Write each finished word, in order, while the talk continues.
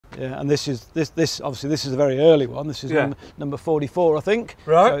Yeah, and this obviously this is a very early one. This is number 44, I think.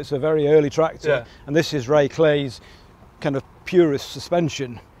 Right. So it's a very early tractor. Yeah. And this is Ray Clay's kind of Purist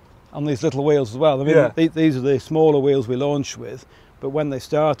suspension on these little wheels as well. I mean, these are the smaller wheels we launched with, but when they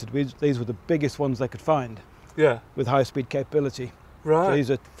started, these were the biggest ones they could find. Yeah. With high-speed capability. Right. So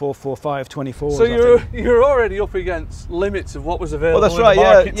these are 445 24s. So you're already up against limits of what was available that's in right, the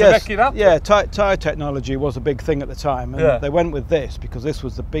market to make it happen. Yeah, tyre technology was a big thing at the time, and they went with this because this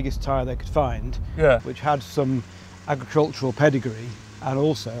was the biggest tyre they could find, which had some agricultural pedigree and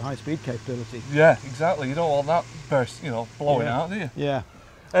also high-speed capability. Yeah, exactly. You don't want that burst, blowing out, do you? Yeah.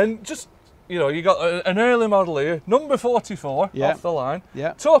 And just, you got an early model here, number 44 off the line.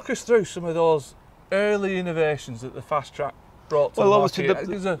 Yeah. Talk us through some of those early innovations that the Fastrac brought to the market.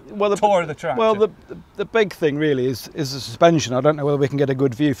 There's a tour of the track. Well, the big thing really is the suspension. I don't know whether we can get a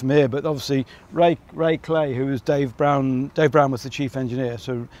good view from here, but obviously Ray Clay, who was Dave Brown was the chief engineer.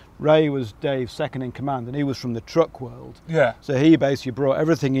 So Ray was Dave's second in command, and he was from the truck world. Yeah. So he basically brought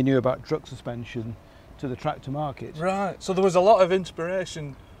everything he knew about truck suspension to the tractor market. Right. So there was a lot of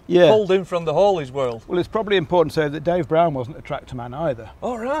inspiration pulled in from the haulage world. Well, it's probably important to say that Dave Brown wasn't a tractor man either.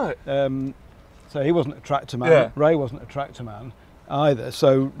 Oh, right. So he wasn't a tractor man. Yeah. Ray wasn't a tractor man either.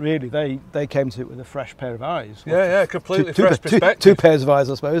 So really, they came to it with a fresh pair of eyes. Yeah, completely fresh perspective. Two pairs of eyes,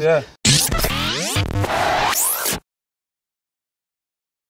 I suppose. Yeah.